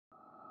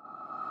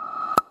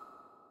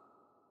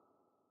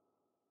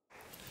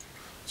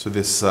So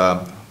this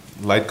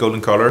light golden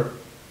color,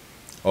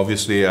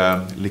 obviously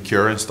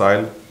liqueur in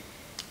style.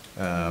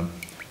 I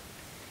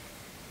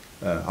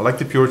like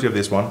the purity of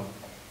this one.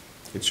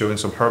 It's showing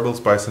some herbal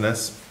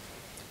spiciness.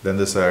 Then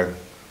there's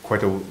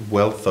quite a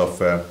wealth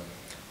of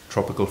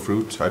tropical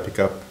fruit. I pick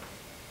up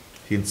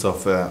hints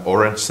of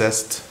orange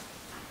zest,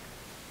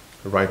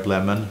 ripe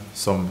lemon,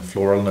 some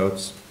floral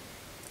notes.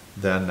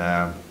 Then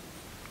a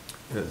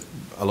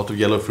lot of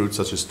yellow fruits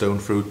such as stone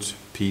fruit,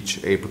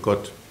 peach,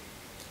 apricot.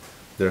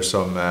 There's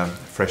some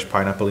fresh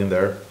pineapple in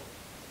there.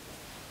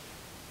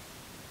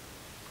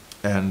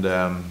 And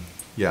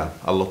yeah,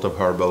 a lot of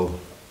herbal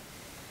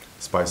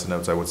spicy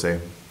notes, I would say.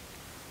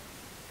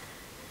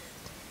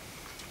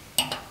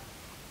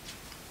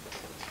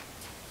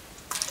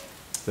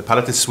 The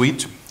palate is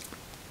sweet,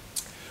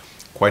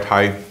 quite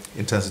high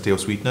intensity of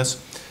sweetness,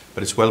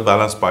 but it's well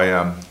balanced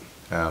by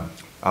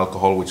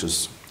alcohol, which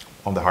is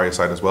on the higher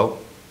side as well.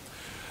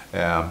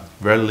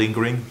 Very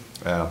lingering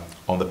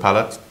on the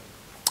palate,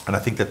 and I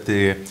think that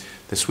the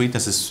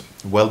sweetness is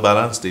well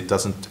balanced. It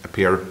doesn't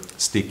appear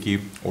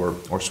sticky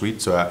or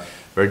sweet, so a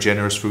very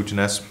generous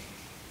fruitiness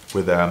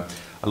with a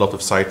lot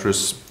of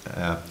citrus,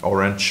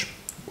 orange,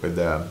 with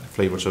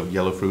flavors of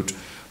yellow fruit,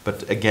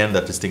 but again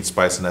that distinct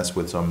spiciness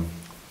with a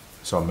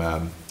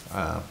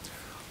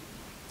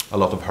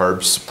lot of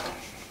herbs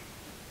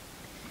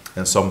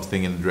and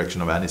something in the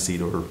direction of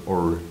aniseed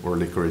or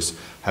licorice.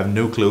 I have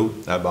no clue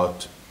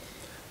about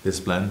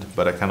this blend,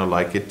 but I kind of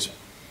like it.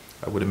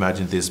 I would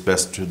imagine this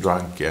best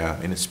drunk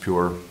in its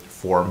pure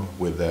form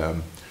with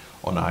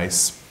on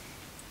ice.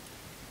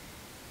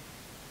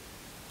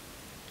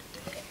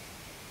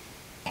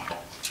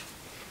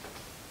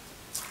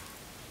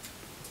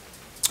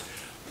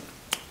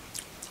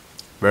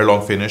 Very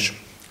long finish,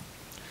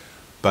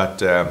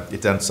 but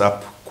it ends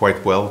up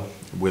quite well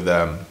with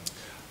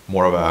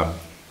more of a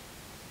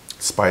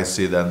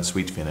spicy than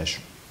sweet finish.